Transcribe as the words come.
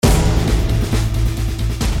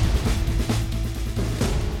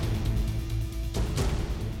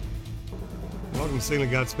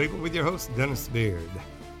Singing God's People with your host, Dennis Beard.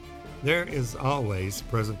 There is always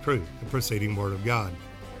present truth, the preceding Word of God.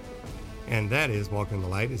 And that is walking in the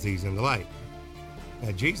light as He's in the light.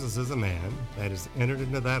 Now, Jesus is a man that has entered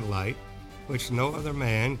into that light, which no other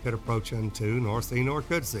man could approach unto, nor see, nor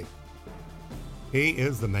could see. He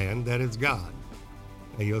is the man that is God.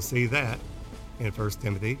 And you'll see that in 1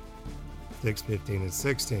 Timothy 6:15 and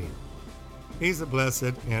 16. He's the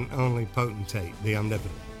blessed and only potentate, the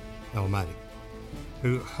omnipotent, Almighty,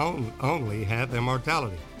 who only hath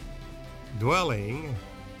immortality, dwelling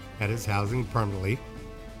at his housing permanently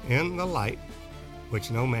in the light, which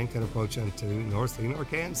no man can approach unto, nor see, nor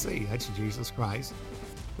can see. That's Jesus Christ,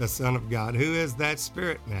 the Son of God, who is that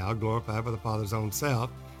Spirit now, glorified by the Father's own self.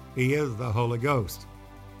 He is the Holy Ghost.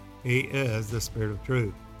 He is the Spirit of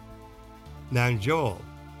truth. Now in Joel,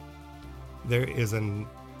 there is an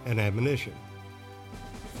admonition,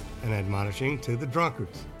 an admonishing to the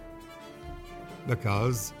drunkards,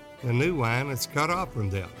 because the new wine is cut off from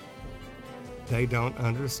them. They don't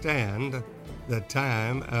understand the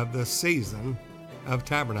time of the season of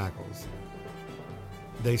tabernacles.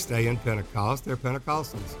 They stay in Pentecost. They're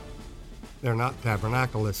Pentecostals. They're not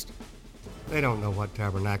tabernacleists. They don't know what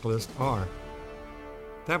tabernacleists are.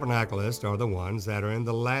 Tabernacleists are the ones that are in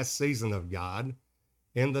the last season of God,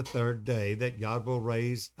 in the third day that God will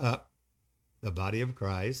raise up the body of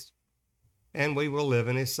Christ, and we will live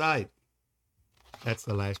in His sight. That's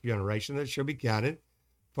the last generation that shall be counted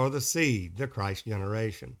for the seed, the Christ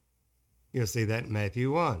generation. You'll see that in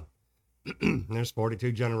Matthew 1. There's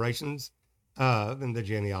 42 generations in the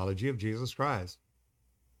genealogy of Jesus Christ.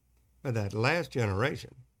 But that last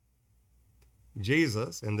generation,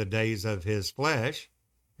 Jesus, in the days of His flesh,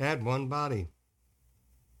 had one body.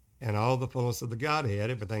 And all the fullness of the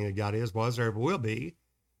Godhead, everything that God is, was, or ever will be,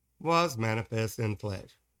 was manifest in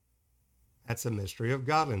flesh. That's a mystery of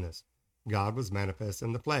godliness. God was manifest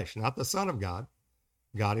in the flesh, not the Son of God,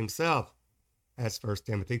 God Himself. That's 1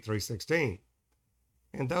 Timothy 3:16.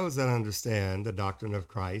 And those that understand the doctrine of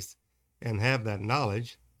Christ and have that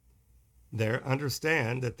knowledge, they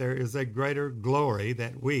understand that there is a greater glory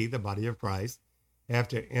that we, the body of Christ, have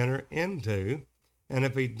to enter into. And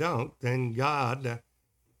if we don't, then God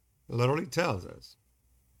literally tells us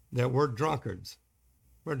that we're drunkards.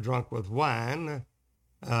 We're drunk with wine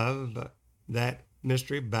of that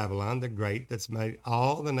mystery Babylon the Great, that's made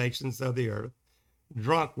all the nations of the earth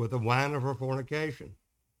drunk with the wine of her fornication.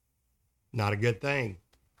 Not a good thing.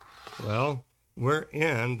 Well, we're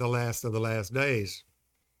in the last of the last days.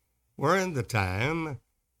 We're in the time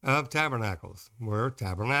of tabernacles. We're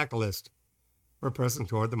tabernacleists. We're pressing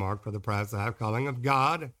toward the mark for the prize of the high calling of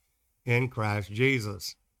God in Christ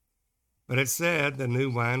Jesus. But it said the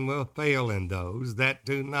new wine will fail in those that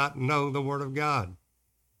do not know the Word of God.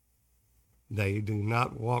 They do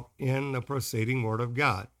not walk in the proceeding Word of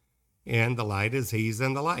God. And the light is He's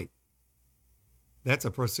in the light. That's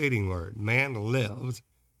a proceeding word. Man lives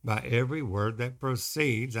by every word that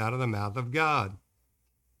proceeds out of the mouth of God.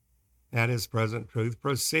 That is present truth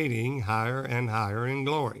proceeding higher and higher in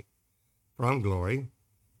glory, from glory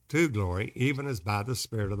to glory, even as by the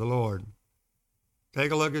Spirit of the Lord.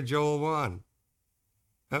 Take a look at Joel 1.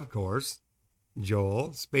 Of course,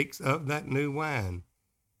 Joel speaks of that new wine.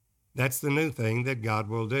 That's the new thing that God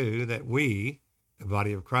will do, that we, the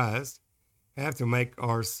body of Christ, have to make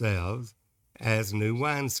ourselves as new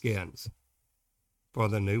wineskins. For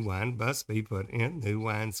the new wine must be put in new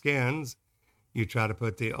wineskins. You try to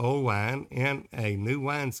put the old wine in a new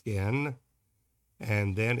wineskin,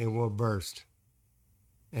 and then it will burst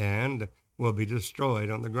and will be destroyed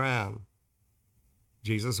on the ground.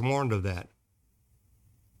 Jesus warned of that.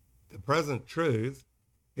 The present truth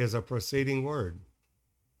is a proceeding word.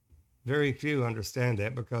 Very few understand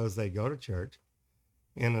that because they go to church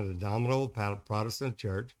in an abominable Protestant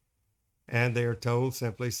church, and they are told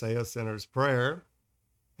simply say a sinner's prayer,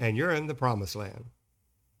 and you're in the promised land.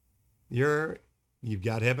 You've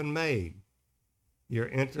got heaven made. Your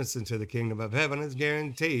entrance into the kingdom of heaven is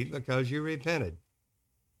guaranteed because you repented.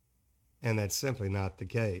 And that's simply not the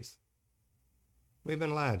case. We've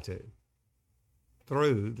been lied to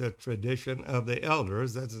through the tradition of the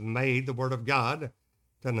elders that's made the Word of God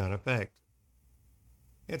to none effect.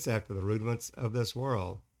 It's after the rudiments of this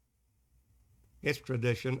world. It's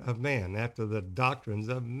tradition of man, after the doctrines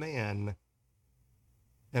of man,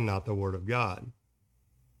 and not the Word of God.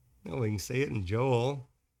 Now, we can see it in Joel.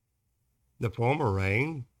 The former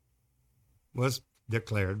rain was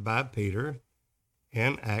declared by Peter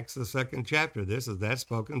in Acts, the 2nd chapter. This is that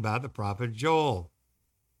spoken by the prophet Joel.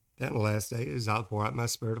 That in the last days I'll pour out my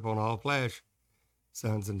Spirit upon all flesh.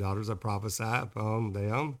 Sons and daughters will prophesy upon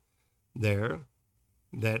them. There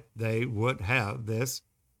that they would have this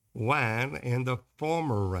wine in the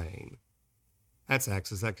former rain. That's Acts,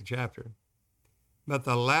 the 2nd chapter. But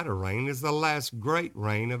the latter rain is the last great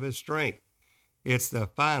rain of his strength. It's the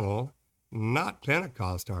final, not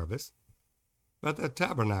Pentecost harvest, but the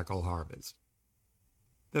tabernacle harvest.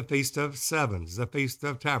 The Feast of Sevens, the Feast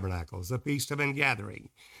of Tabernacles, the Feast of Ingathering,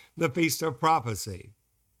 the Feast of Prophecy,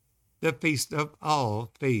 the Feast of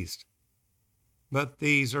all feasts. But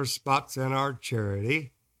these are spots in our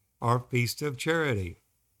charity, our Feast of Charity.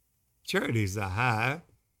 Charity is the high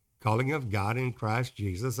calling of God in Christ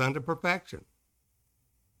Jesus unto perfection.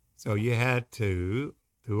 So you had to,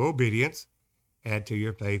 through obedience, add to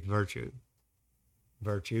your faith virtue.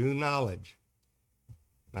 Virtue, knowledge.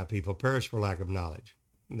 My people perish for lack of knowledge.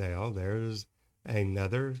 Now, there's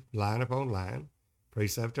another line upon line,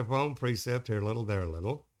 precept upon precept, here a little, there a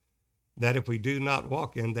little, that if we do not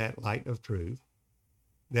walk in that light of truth,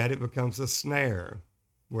 that it becomes a snare.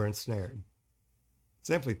 We're ensnared.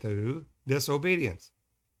 Simply through disobedience,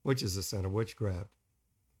 which is the sin of witchcraft.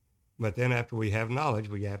 But then after we have knowledge,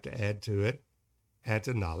 we have to add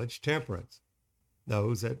to knowledge, temperance.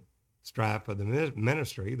 Those that strive for the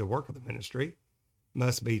ministry, the work of the ministry,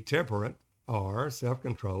 must be temperate or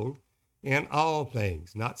self-controlled in all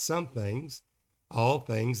things, not some things, all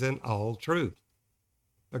things in all truth.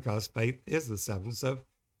 Because faith is the substance of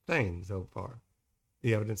things so far,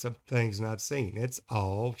 the evidence of things not seen. It's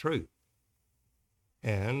all truth.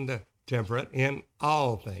 And temperate in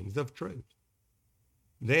all things of truth.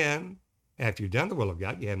 Then, after you've done the will of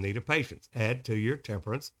God, you have need of patience. Add to your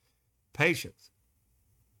temperance patience.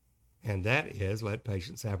 And that is, let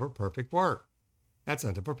patience have her perfect work. That's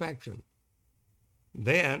unto perfection.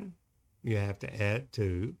 Then, you have to add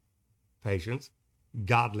to patience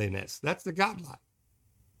godliness. That's the godlike.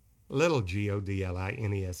 Little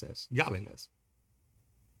Godliness. Godliness.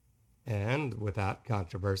 And without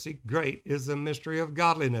controversy, great is the mystery of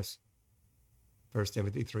godliness. 1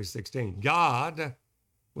 Timothy 3:16. God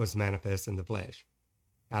was manifest in the flesh.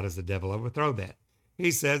 How does the devil overthrow that?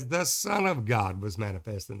 He says the Son of God was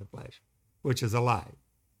manifest in the flesh, which is a lie.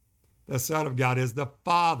 The Son of God is the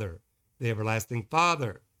Father, the everlasting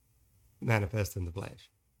Father, manifest in the flesh.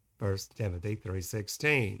 1 Timothy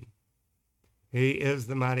 3:16. He is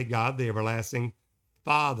the mighty God, the everlasting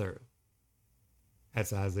Father.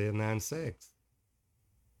 That's Isaiah 9:6.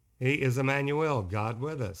 He is Emmanuel, God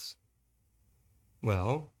with us.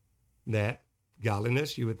 Well, that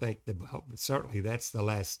godliness, you would think that, well, certainly that's the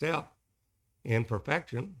last step in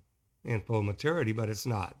perfection, in full maturity, but it's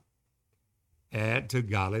not. Add to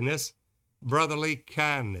godliness brotherly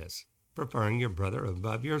kindness, preferring your brother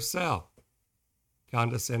above yourself,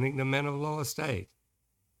 condescending to men of low estate.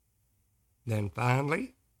 Then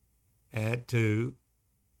finally, add to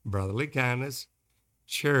brotherly kindness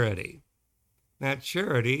charity. Now,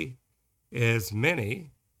 charity, as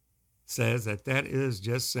many says that is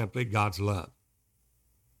just simply God's love.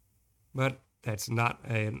 But that's not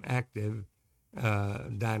an active,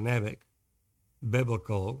 dynamic,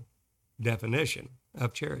 biblical definition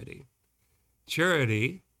of charity.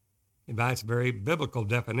 Charity, by its very biblical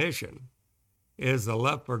definition, is the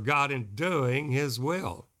love for God in doing his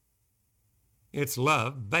will. It's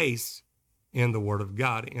love based in the Word of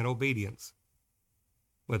God in obedience.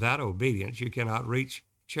 Without obedience, you cannot reach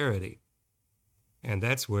charity. And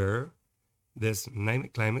that's where this name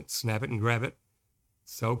it, claim it, snap it, and grab it,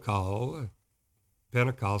 so-called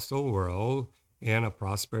Pentecostal world in a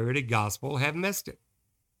prosperity gospel have missed it.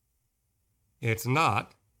 It's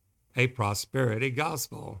not a prosperity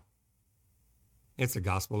gospel. It's a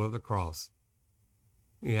gospel of the cross.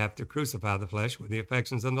 You have to crucify the flesh with the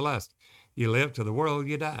affections and the lust. You live to the world,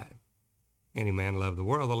 you die. Any man love the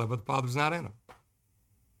world, the love of the Father is not in him.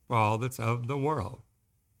 For all that's of the world,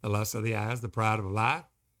 the lust of the eyes, the pride of life,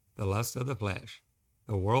 the lust of the flesh.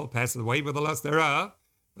 The world passeth away with the lust thereof,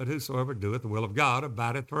 but whosoever doeth the will of God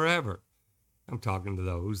abideth forever. I'm talking to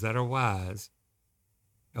those that are wise.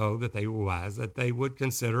 Oh, that they were wise, that they would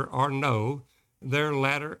consider or know their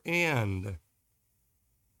latter end,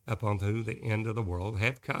 upon whom the end of the world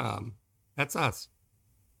hath come. That's us,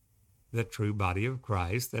 the true body of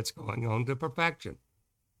Christ that's going on to perfection.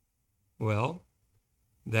 Well,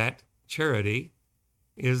 that charity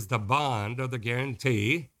is the bond or the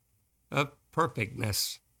guarantee of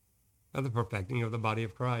perfectness, of the perfecting of the body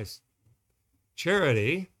of Christ.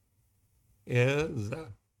 Charity is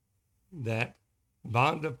that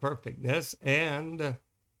bond of perfectness and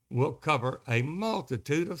will cover a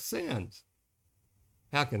multitude of sins.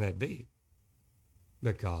 How can that be?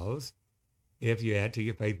 Because if you add to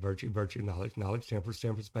your faith virtue, virtue, knowledge, knowledge, temperance,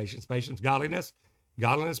 temperance, patience, patience, godliness,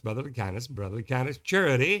 godliness, brotherly kindness,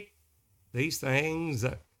 charity, these things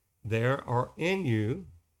there are in you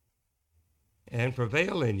and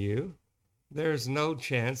prevail in you, there's no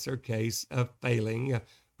chance or case of failing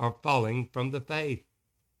or falling from the faith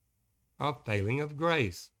or failing of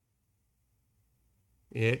grace.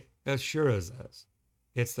 It assures us.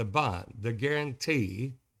 It's the bond, the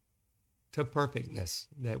guarantee to perfectness,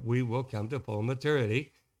 that we will come to full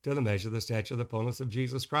maturity, to the measure of the stature of the fullness of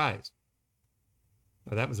Jesus Christ.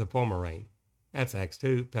 Well, that was the former rain. That's Acts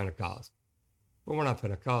 2, Pentecost. But we're not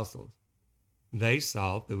Pentecostals. They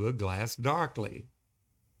saw through a glass darkly.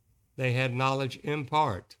 They had knowledge in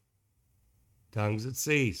part, tongues that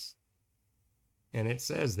cease. And it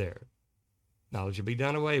says there, knowledge will be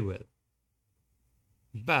done away with.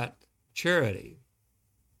 But charity,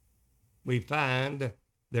 we find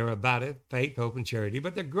there abideth faith, hope, and charity.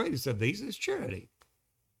 But the greatest of these is charity.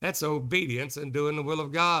 That's obedience and doing the will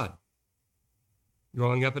of God.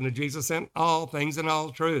 Growing up into Jesus in all things and all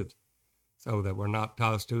truth, so that we're not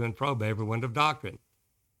tossed to and fro by every wind of doctrine.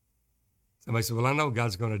 Somebody said, well, I know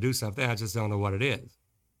God's going to do something. I just don't know what it is.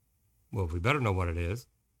 Well, we better know what it is,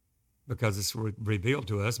 because it's revealed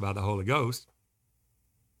to us by the Holy Ghost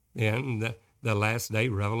in the last day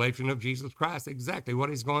revelation of Jesus Christ, exactly what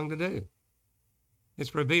he's going to do.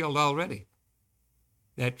 It's revealed already.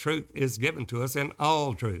 That truth is given to us in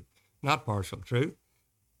all truth, not partial truth.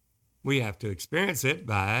 We have to experience it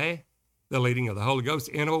by the leading of the Holy Ghost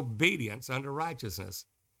in obedience unto righteousness,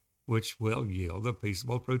 which will yield the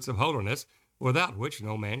peaceable fruits of holiness, without which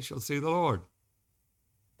no man shall see the Lord.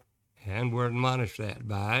 And we're admonished that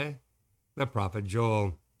by the prophet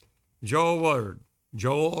Joel.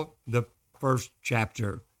 Joel, the first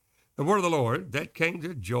chapter. The word of the Lord that came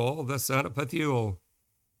to Joel, the son of Pethuel.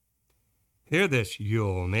 Hear this,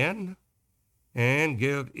 you men, and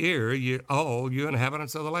give ear, all you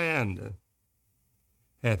inhabitants of the land.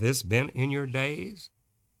 Hath this been in your days,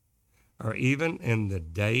 or even in the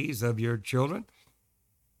days of your children?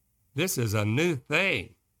 This is a new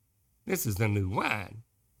thing. This is the new wine.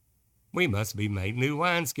 We must be made new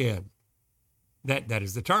wineskins. That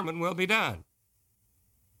is determined will be done.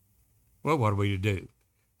 Well, what are we to do?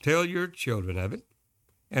 Tell your children of it,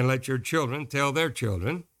 and let your children tell their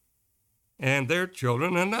children, and their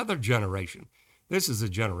children another generation. This is a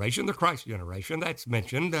generation, the Christ generation, that's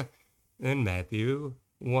mentioned in Matthew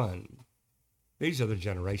 1. These are the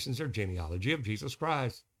generations or genealogy of Jesus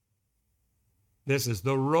Christ. This is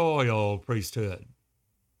the royal priesthood.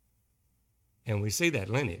 And we see that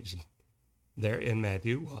lineage there in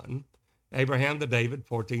Matthew 1. Abraham to David,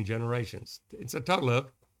 14 generations. It's a total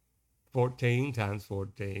of 14 times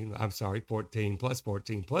 14. 14 plus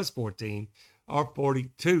 14 plus 14 are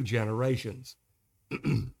 42 generations.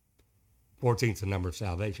 14 is the number of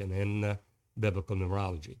salvation in biblical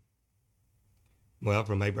numerology. Well,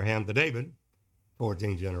 from Abraham to David,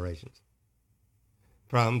 14 generations.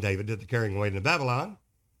 From David to the carrying away into Babylon,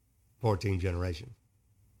 14 generations.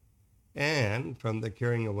 And from the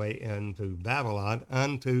carrying away into Babylon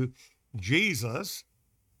unto Jesus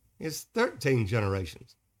is 13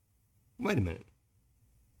 generations. Wait a minute.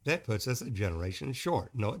 That puts us a generation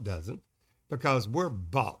short. No, it doesn't, because we're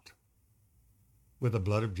bought with the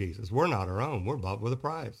blood of Jesus. We're not our own. We're bought with a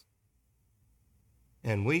price.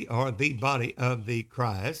 And we are the body of the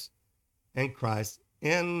Christ, and Christ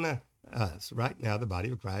in us. Right now, the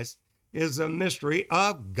body of Christ is a mystery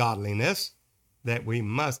of godliness that we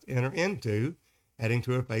must enter into, adding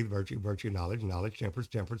to our faith, virtue, knowledge,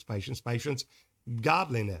 temperance, patience,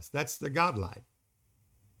 godliness. That's the God life.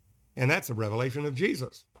 And that's a revelation of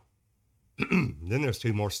Jesus. Then there's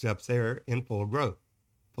two more steps there in full growth,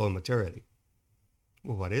 full maturity.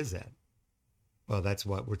 Well, what is that? Well, that's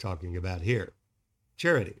what we're talking about here.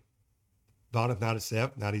 Charity. Vaunteth not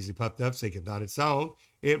itself, not easily puffed up, seeketh not its own.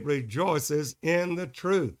 It rejoices in the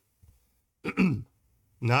truth.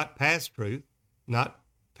 Not past truth, not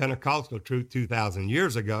Pentecostal truth 2,000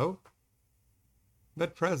 years ago,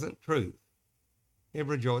 but present truth. It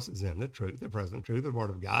rejoices in the truth, the present truth, the Word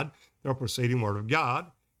of God, the proceeding Word of God,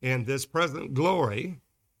 and this present glory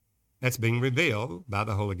that's being revealed by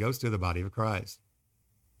the Holy Ghost to the body of Christ.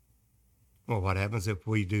 Well, what happens if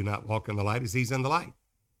we do not walk in the light as he's in the light?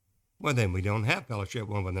 Well, then we don't have fellowship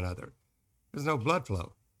one with another. There's no blood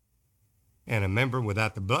flow. And a member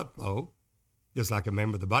without the blood flow, just like a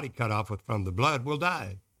member of the body cut off from the blood, will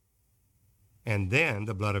die. And then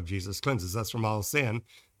the blood of Jesus cleanses us from all sin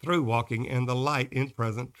through walking in the light in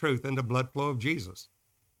present truth and the blood flow of Jesus.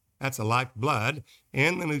 That's a life blood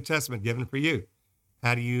in the New Testament given for you.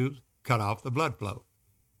 How do you cut off the blood flow?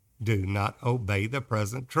 Do not obey the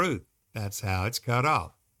present truth. That's how it's cut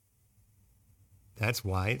off. That's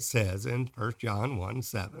why it says in 1 John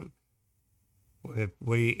 1:7, if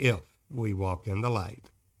we walk in the light,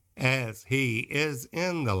 as he is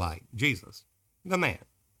in the light, Jesus, the man.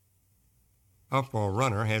 Our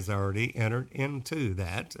forerunner has already entered into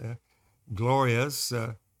that glorious,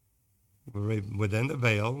 within the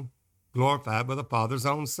veil, glorified by the Father's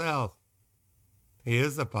own self. He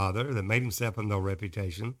is the Father that made himself of no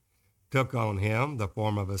reputation, took on him the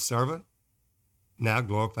form of a servant, now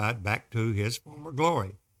glorified back to his former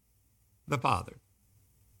glory. The Father,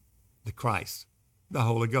 the Christ, the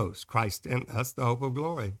Holy Ghost, Christ in us, the hope of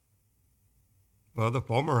glory. Well, the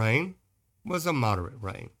former reign was a moderate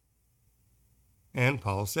reign. And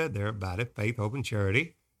Paul said there about it, faith, hope, and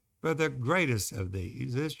charity. But the greatest of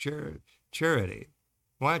these is charity.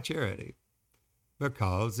 Why charity?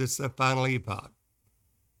 Because it's the final epoch.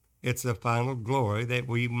 It's the final glory that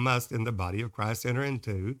we must, in the body of Christ, enter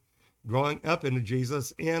into, growing up into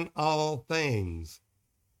Jesus in all things,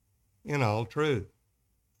 in all truth,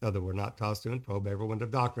 so that we're not tossed to and fro by every wind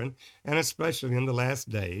of doctrine, and especially in the last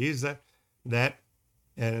days, that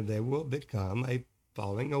there will become a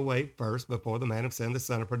falling away first before the man of sin, the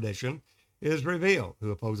son of perdition, is revealed, who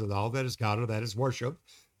opposes all that is God or that is worship,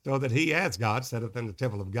 so that he as God sitteth in the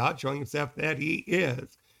temple of God, showing himself that he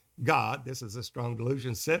is God. This is a strong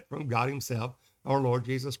delusion sent from God himself, our Lord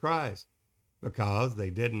Jesus Christ, because they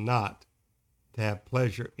did not have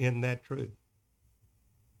pleasure in that truth.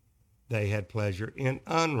 They had pleasure in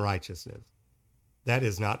unrighteousness. That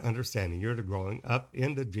is not understanding. You're growing up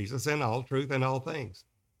into Jesus in all truth and all things.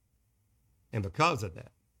 And because of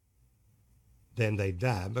that, then they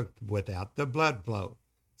die without the blood flow.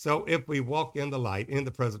 So if we walk in the light, in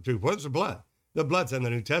the present truth, what's the blood? The blood's in the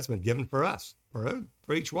New Testament given for us, for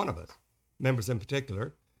each one of us, members in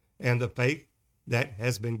particular, and the faith that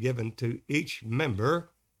has been given to each member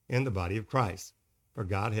in the body of Christ. For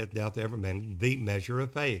God hath dealt to every man the measure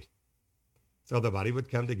of faith. So the body would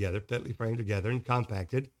come together, fitly framed together and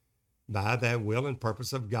compacted by that will and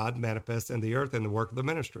purpose of God manifest in the earth in the work of the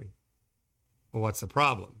ministry. Well, what's the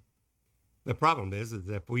problem? The problem is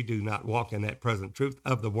if we do not walk in that present truth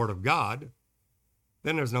of the Word of God,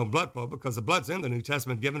 then there's no blood flow, because the blood's in the New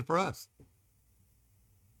Testament given for us.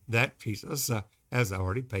 That Jesus has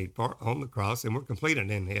already paid for on the cross, and we're completed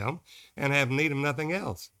in him and have need of nothing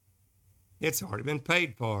else. It's already been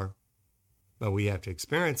paid for, but we have to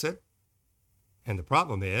experience it. And the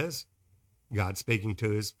problem is God speaking to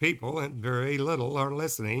his people, and very little are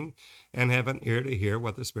listening and have an ear to hear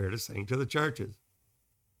what the Spirit is saying to the churches.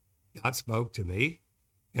 God spoke to me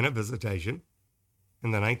in a visitation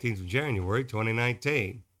in the 19th of January,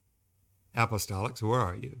 2019. Apostolics, where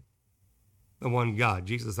are you? The one God,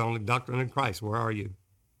 Jesus, only doctrine in Christ, where are you?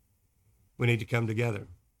 We need to come together.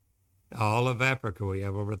 All of Africa, we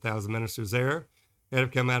have over 1,000 ministers there that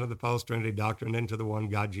have come out of the false Trinity doctrine into the one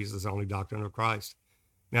God, Jesus, only doctrine of Christ.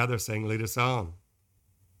 Now they're saying, lead us on.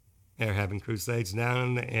 They're having crusades now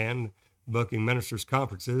and booking ministers'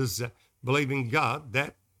 conferences, believing God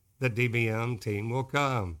that the DBM team will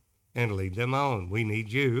come and lead them on. We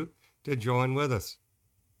need you to join with us.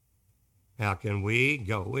 How can we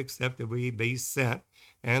go except that we be sent,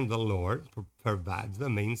 and the Lord provides the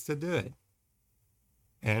means to do it?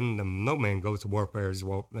 And no man goes to warfare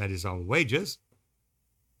at his own wages.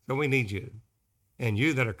 So we need you. And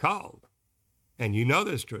you that are called, and you know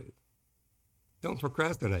this truth, don't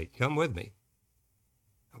procrastinate. Come with me.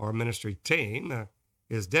 Our ministry team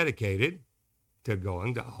is dedicated to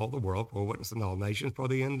going to all the world for witnessing all nations for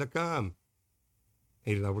the end to come.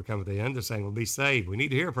 He that overcometh the end, the same will be saved. We need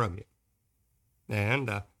to hear from you. And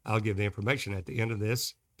I'll give the information at the end of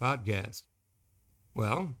this podcast.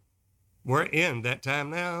 Well, we're in that time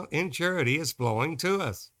now, and charity is flowing to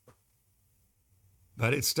us.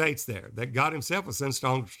 But it states there that God himself will send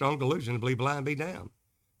strong delusion to believe blind be damned,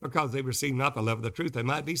 because they receive not the love of the truth, they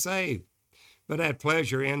might be saved. But had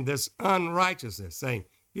pleasure in this unrighteousness, saying,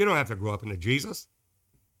 you don't have to grow up into Jesus.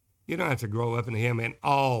 You don't have to grow up into him in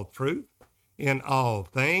all truth, in all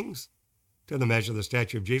things, to the measure of the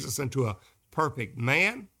stature of Jesus, and to a perfect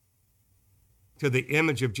man, to the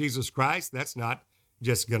image of Jesus Christ. That's not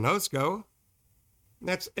just gnosko.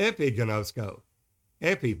 That's epignosko.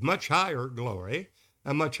 Epi, much higher glory,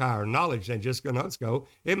 a much higher knowledge than just gnosko.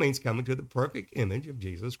 It means coming to the perfect image of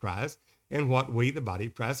Jesus Christ and what we, the body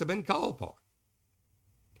of Christ, have been called for.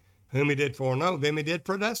 Whom he did foreknow, them he did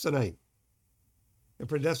predestinate. And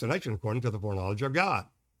predestination according to the foreknowledge of God.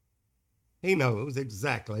 He knows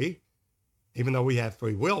exactly, even though we have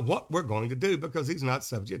free will, what we're going to do, because he's not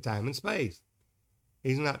subject to time and space.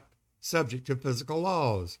 He's not subject to physical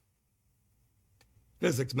laws.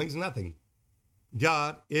 Physics means nothing.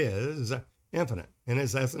 God is infinite. In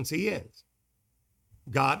his essence, he is.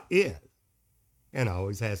 God is, and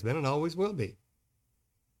always has been, and always will be.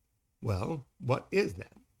 Well, what is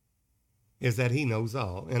that? Is that he knows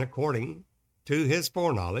all, and according to his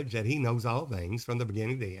foreknowledge, that he knows all things from the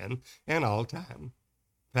beginning to the end and all time,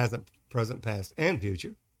 present, past, and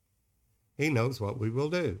future. He knows what we will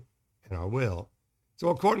do and our will. So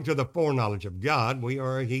according to the foreknowledge of God,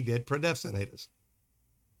 he did predestinate us.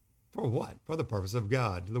 For what? For the purpose of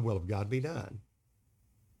God, the will of God be done.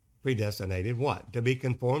 Predestinated what? To be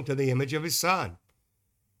conformed to the image of his Son.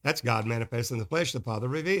 That's God manifest in the flesh, the Father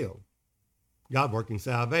revealed. God working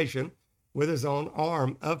salvation with his own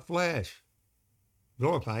arm of flesh,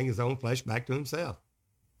 glorifying his own flesh back to himself,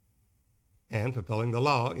 and fulfilling the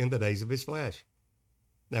law in the days of his flesh.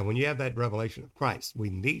 Now, when you have that revelation of Christ, we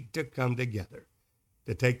need to come together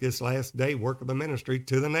to take this last day work of the ministry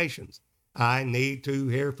to the nations. I need to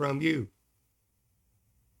hear from you.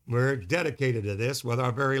 We're dedicated to this with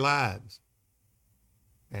our very lives.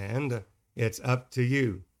 And it's up to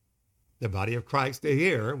you, the body of Christ, to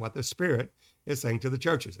hear what the Spirit is saying to the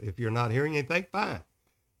churches. If you're not hearing anything, fine.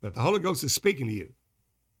 But if the Holy Ghost is speaking to you,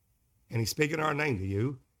 and he's speaking our name to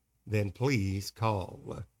you, then please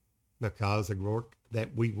call, because the work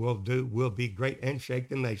that we will do will be great and shake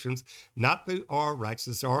the nations, not through our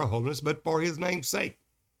righteousness or our holiness, but for his name's sake,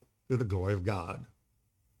 through the glory of God.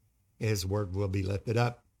 His word will be lifted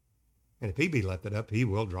up. And if he be lifted up, he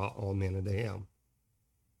will draw all men unto him.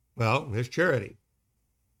 Well, there's charity.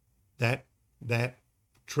 That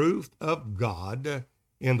truth of God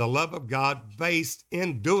in the love of God based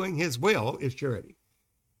in doing his will is charity.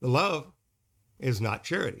 The love is not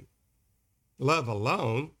charity. Love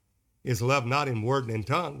alone is love not in word and in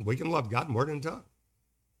tongue. We can love God in word and tongue,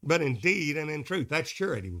 but in deed and in truth. That's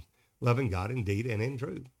charity, loving God in deed and in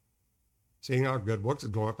truth. Seeing our good works is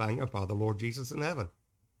glorifying our Father, Lord Jesus in heaven.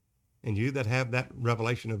 And you that have that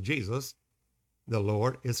revelation of Jesus, the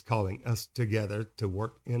Lord is calling us together to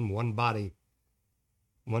work in one body.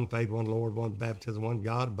 One faith, one Lord, one baptism, one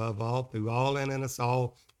God, above all, through all, and in us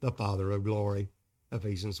all, the Father of glory.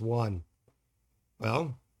 Ephesians 1.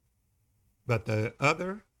 Well, but the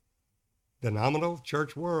other denominational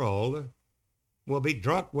church world will be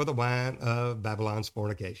drunk with the wine of Babylon's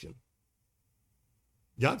fornication.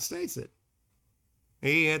 God states it.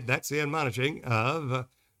 That's the admonishing of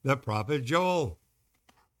the prophet Joel.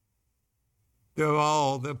 Through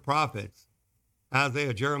all the prophets,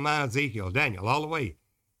 Isaiah, Jeremiah, Ezekiel, Daniel, all the way,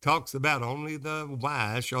 talks about only the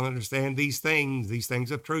wise shall understand these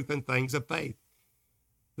things of truth and things of faith.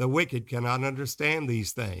 The wicked cannot understand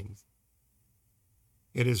these things.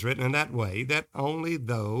 It is written in that way that only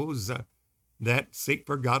those that seek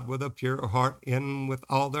for God with a pure heart and with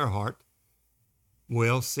all their heart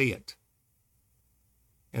will see it.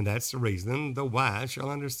 And that's the reason the wise shall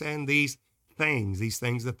understand these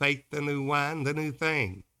things of faith, the new wine, the new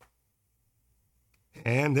thing.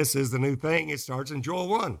 And this is the new thing. It starts in Joel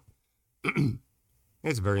 1.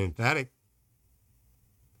 It's very emphatic.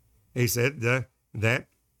 He said that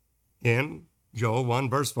in Joel 1,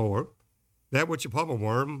 verse 4, that which the palmer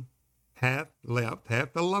worm hath left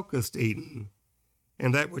hath the locust eaten,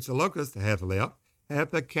 and that which the locust hath left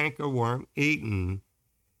hath the cankerworm eaten,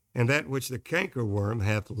 and that which the cankerworm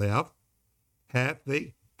hath left hath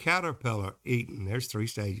the caterpillar eaten. There's 3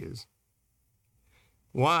 stages.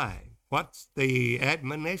 Why? What's the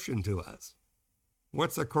admonition to us?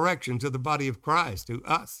 What's the correction to the body of Christ, to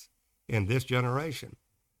us in this generation?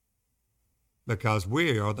 Because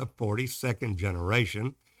we are the 42nd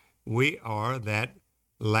generation. We are that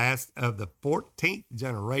last of the 14th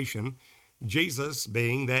generation, Jesus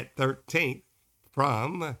being that 13th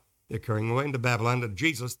from the carrying away into Babylon of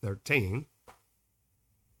Jesus 13,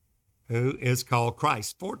 who is called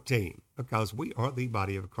Christ 14, because we are the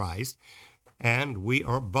body of Christ, and we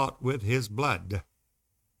are bought with his blood.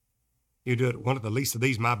 You do it one of the least of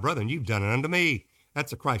these, my brethren, you've done it unto me.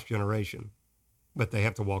 That's the Christ generation. But they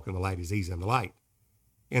have to walk in the light as he's in the light,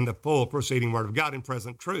 in the full proceeding word of God in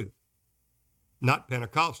present truth, not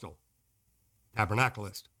Pentecostal,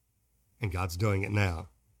 tabernacleist. And God's doing it now.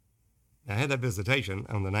 I had that visitation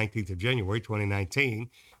on the 19th of January,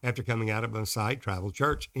 2019, after coming out of a side travel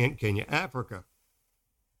church in Kenya, Africa,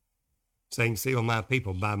 saying, seal my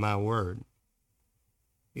people by my word.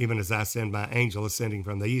 Even as I send my angel ascending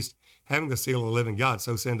from the east, having the seal of the living God,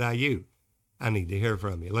 so send I you. I need to hear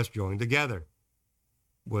from you. Let's join together.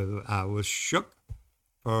 Well, I was shook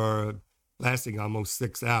for lasting almost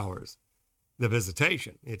 6 hours. The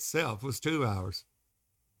visitation itself was 2 hours,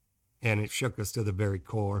 and it shook us to the very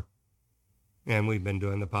core. And we've been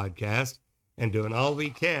doing the podcast and doing all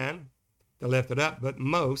we can to lift it up, but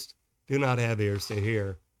most do not have ears to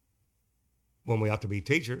hear. When we ought to be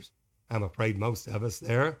teachers, I'm afraid most of us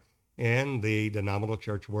there in the denominational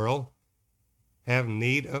church world have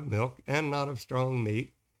need of milk and not of strong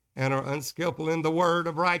meat, and are unskillful in the word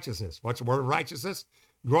of righteousness. What's the word of righteousness?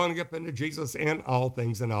 Growing up into Jesus in all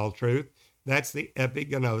things and all truth. That's the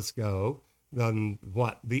epigenosko,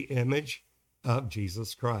 the image of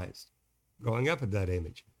Jesus Christ. Growing up in that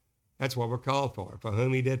image. That's what we're called for. For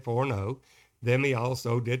whom he did foreknow, them he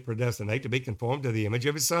also did predestinate to be conformed to the image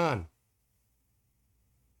of his Son.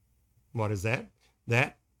 What is that?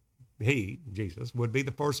 That he, Jesus, would be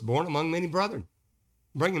the firstborn among many brethren,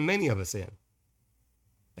 bringing many of us in.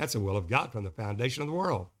 That's the will of God from the foundation of the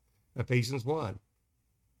world. Ephesians 1.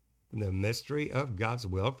 The mystery of God's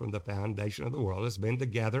will from the foundation of the world has been to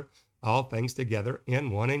gather all things together in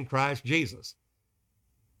one in Christ Jesus.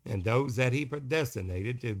 And those that he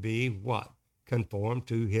predestinated to be what? Conformed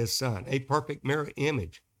to his Son. A perfect mirror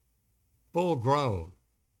image. Full grown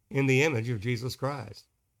in the image of Jesus Christ.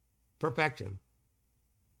 Perfection.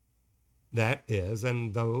 That is,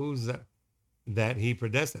 and those that he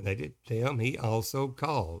predestinated, them he also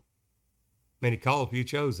called. And he called few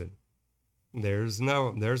chosen. There's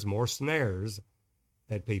more snares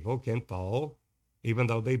that people can fall, even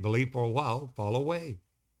though they believe for a while, fall away.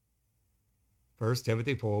 1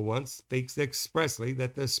 Timothy 4:1 speaks expressly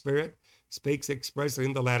that the Spirit speaks expressly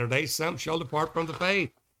in the latter days, some shall depart from the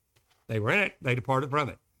faith. They were in it, they departed from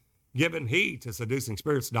it, giving heed to seducing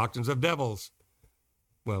spirits, doctrines of devils.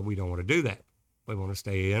 Well, we don't want to do that. We want to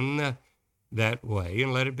stay in that way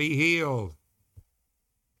and let it be healed.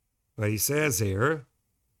 But he says here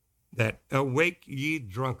that awake ye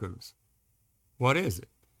drunkards. What is it?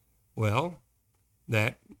 Well,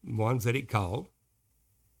 that ones that he called,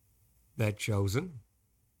 that chosen,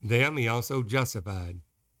 them he also justified.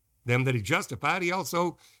 Them that he justified, he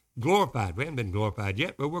also glorified. We haven't been glorified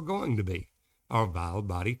yet, but we're going to be. Our vile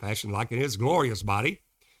body, fashioned like in his glorious body,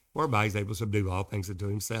 whereby he's able to subdue all things unto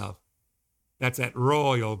himself. That's that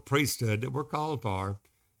royal priesthood that we're called for.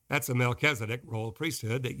 That's the Melchizedek royal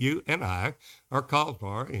priesthood that you and I are called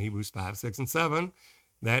for in Hebrews 5, 6, and 7.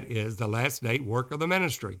 That is the last day work of the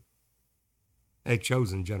ministry. A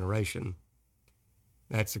chosen generation.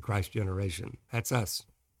 That's the Christ generation. That's us.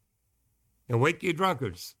 Awake ye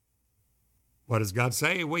drunkards. What does God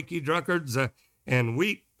say? Awake ye drunkards and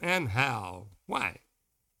weep and howl. Why?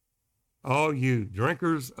 All you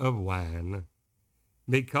drinkers of wine,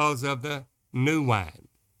 because of the new wine.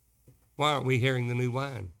 Why aren't we hearing the new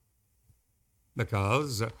wine?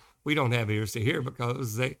 Because we don't have ears to hear,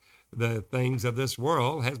 because the things of this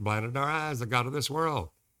world has blinded our eyes, the God of this world.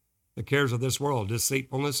 The cares of this world,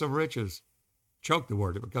 deceitfulness of riches. Choke the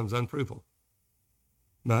word, it becomes unfruitful.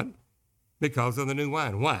 But because of the new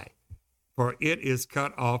wine. Why? For it is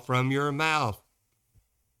cut off from your mouth.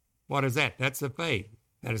 What is that? That's the faith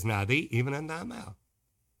that is nigh thee, even in thy mouth.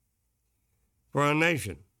 For a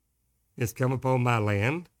nation is come upon my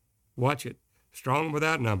land, watch it, strong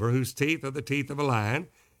without number, whose teeth are the teeth of a lion.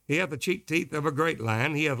 He hath the cheek teeth of a great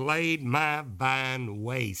lion. He hath laid my vine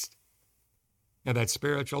waste. And that's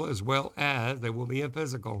spiritual as well as there will be a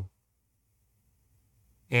physical.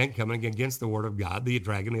 And coming against the word of God, the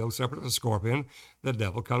dragon, the old serpent, the scorpion, the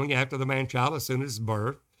devil, coming after the man-child as soon as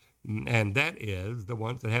birth. And that is the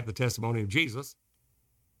ones that have the testimony of Jesus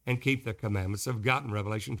and keep the commandments of God. In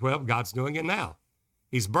Revelation 12, God's doing it now.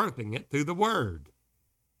 He's birthing it through the word.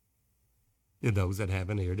 To those that have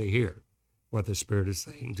an ear to hear what the Spirit is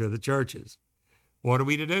saying to the churches. What are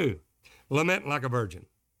we to do? Lament like a virgin,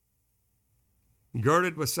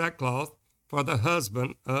 girded with sackcloth for the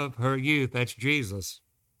husband of her youth. That's Jesus.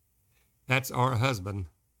 That's our husband.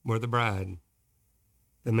 We're the bride.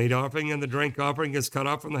 The meat offering and the drink offering is cut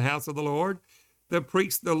off from the house of the Lord. The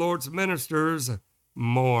priests, the Lord's ministers,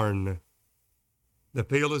 mourn. The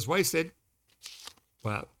field is wasted.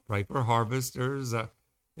 Well, pray for harvesters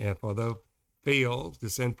and for the field to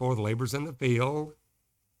send forth laborers in the field.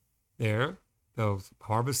 There, the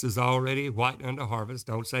harvest is already white unto harvest.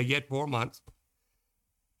 Don't say yet 4 months.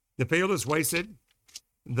 The field is wasted.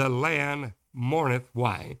 The land mourneth.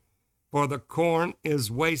 Why? For the corn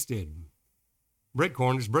is wasted. Bread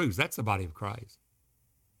corn is bruised. That's the body of Christ.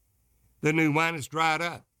 The new wine is dried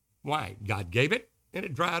up. Why? God gave it, and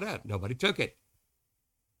it dried up. Nobody took it.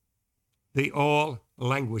 The oil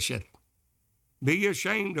languisheth. Be ye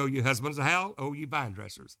ashamed, O ye husbands, howl, O ye vine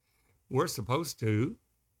dressers. We're supposed to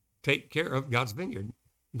take care of God's vineyard.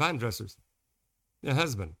 Vine dressers. The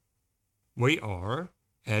husband. We are,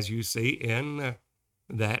 as you see in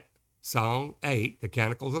that Song 8, the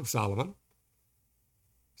Canticles of Solomon.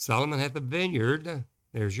 Solomon hath a vineyard.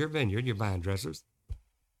 There's your vineyard, your vine dressers.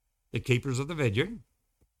 The keepers of the vineyard.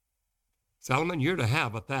 Solomon, you're to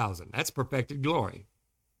have 1,000. That's perfected glory.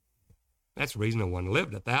 That's the reason no one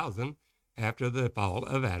lived 1,000, after the fall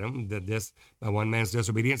of Adam, that this by one man's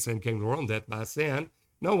disobedience, sin came to the world, and death by sin.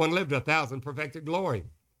 No one lived 1,000 perfected glory.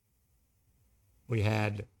 We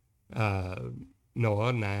had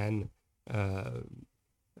Noah,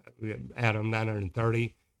 Adam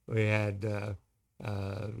 930. We had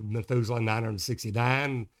Methuselah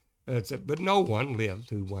 969. But no one lived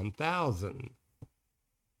to 1,000,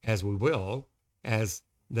 as we will, as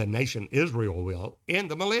the nation Israel will, in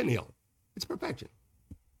the millennial. It's perfection.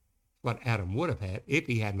 What Adam would have had if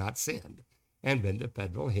he had not sinned and been the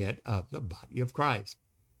federal head of the body of Christ.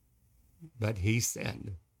 But he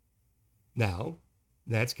sinned. Now,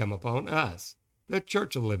 that's come upon us, the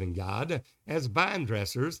Church of the Living God, as vine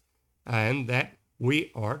dressers, and that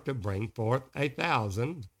we are to bring forth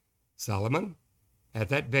 1,000. Solomon, at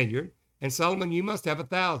that vineyard, and Solomon, you must have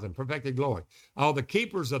 1,000 perfected glory. All the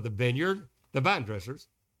keepers of the vineyard, the vine dressers,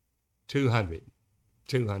 200.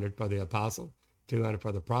 200 for the apostle, 200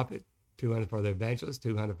 for the prophet, 200 for the evangelist,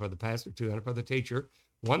 200 for the pastor, 200 for the teacher,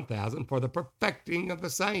 1,000 for the perfecting of the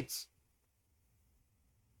saints.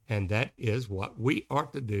 And that is what we are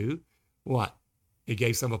to do. What? He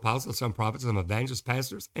gave some apostles, some prophets, some evangelists,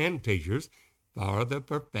 pastors, and teachers for the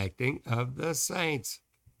perfecting of the saints.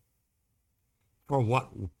 For what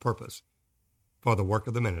purpose? For the work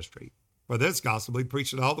of the ministry. For this gospel we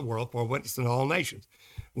preach in all the world for a witness in all nations.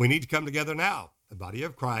 We need to come together now, the body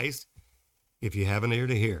of Christ. If you have an ear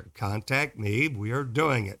to hear, contact me. We are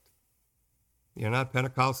doing it. You're not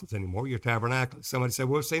Pentecostals anymore. You're Tabernacles. Somebody said,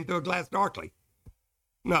 we're seen through a glass darkly.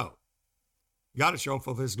 No. God has shown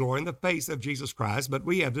forth his glory in the face of Jesus Christ, but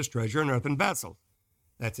we have this treasure in earthen vessels.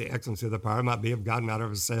 That's the excellency of the power might be of God, not of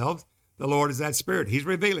ourselves. The Lord is that Spirit. He's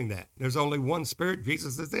revealing that. There's only one Spirit.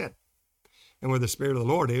 Jesus is it. And where the Spirit of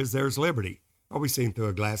the Lord is, there's liberty. Are we seen through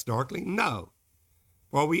a glass darkly? No.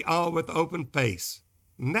 For we all with open face.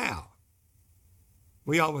 Now.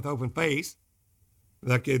 We all with open face.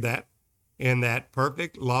 Look at that. In that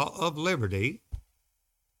perfect law of liberty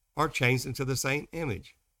are changed into the same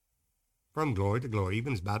image. From glory to glory,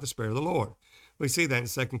 even as by the Spirit of the Lord. We see that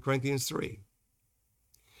in 2 Corinthians 3.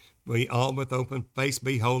 We all with open face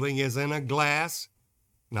beholding as in a glass,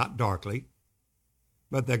 not darkly,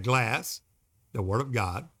 but the glass, the Word of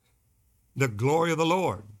God, the glory of the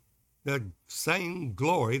Lord, the same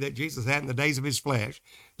glory that Jesus had in the days of his flesh,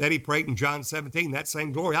 that he prayed in John 17, that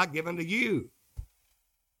same glory I give unto you.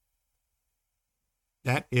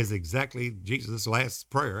 That is exactly Jesus'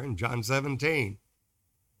 last prayer in John 17.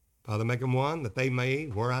 Father, make them one, that they may,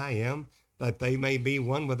 where I am, that they may be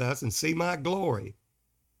one with us and see my glory.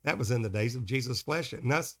 That was in the days of Jesus' flesh,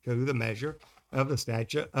 and us to the measure of the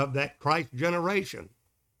stature of that Christ generation.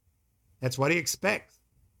 That's what he expects.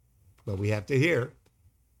 But we have to hear.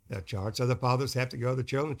 The charge of the fathers have to go to the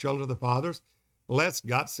children of the fathers. Lest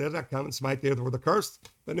God said, I come and smite the earth with a curse.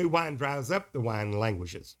 The new wine dries up, the wine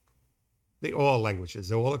languishes. The oil languishes,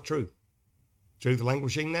 the oil of truth. Truth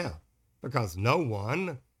languishing now. Because no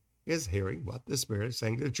one is hearing what the Spirit is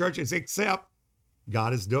saying to the churches, except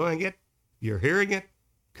God is doing it. You're hearing it.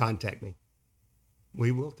 Contact me.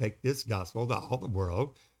 We will take this gospel to all the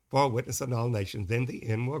world for a witness in all nations. Then the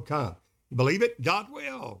end will come. Believe it? God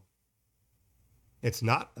will. It's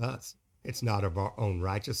not us. It's not of our own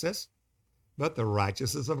righteousness, but the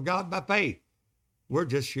righteousness of God by faith. We're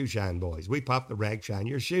just shoe shine boys. We pop the rag, shine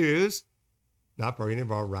your shoes, not for any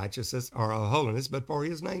of our righteousness or our holiness, but for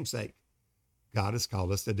his name's sake. God has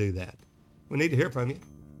called us to do that. We need to hear from you.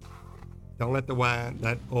 Don't let the wine,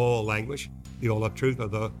 that oil languish, the oil of truth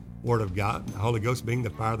of the Word of God, the Holy Ghost being the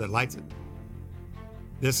fire that lights it.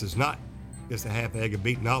 This is not just a half egg of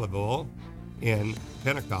beaten olive oil in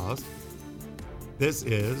Pentecost. This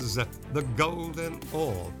is the golden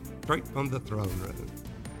oil, straight from the throne room.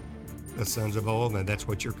 The sons of oil, and that's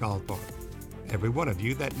what you're called for. Every one of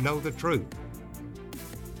you that know the truth.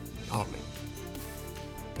 Call me.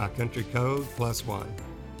 My country code +1.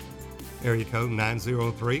 Area code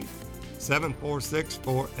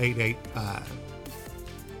 903-746-4885.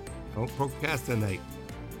 Don't procrastinate.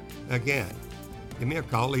 Again, give me a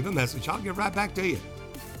call, leave a message. I'll get right back to you.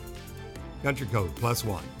 Country code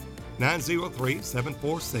 +1.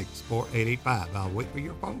 903-746-4885. I'll wait for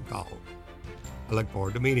your phone call. I look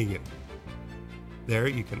forward to meeting you. There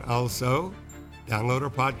you can also download our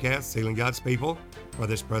podcast, Sealing God's People, for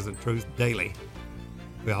this present truth daily.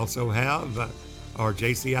 We also have our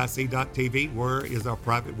jcic.tv, where is our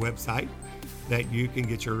private website that you can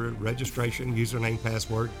get your registration, username,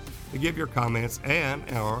 password, to give your comments and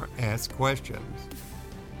or ask questions.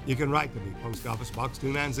 You can write to me, Post Office Box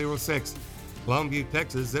 2906, Longview,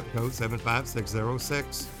 Texas, zip code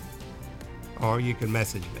 75606. Or you can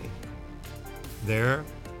message me there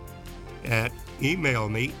at email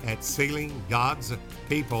me at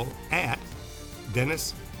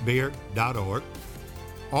sealinggodspeople@dennisbeard.org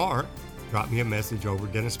or drop me a message over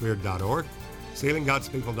dennisbeard.org,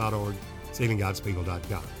 sealinggodspeople.org,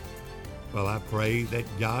 sealinggodspeople.com. Well, I pray that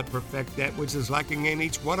God perfect that which is lacking in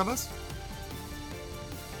each one of us,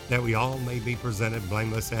 that we all may be presented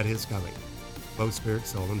blameless at his coming, both spirit,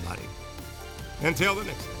 soul, and body. Until the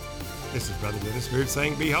next time, this is Brother Dennis Beard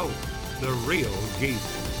saying, behold, the real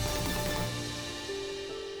Jesus.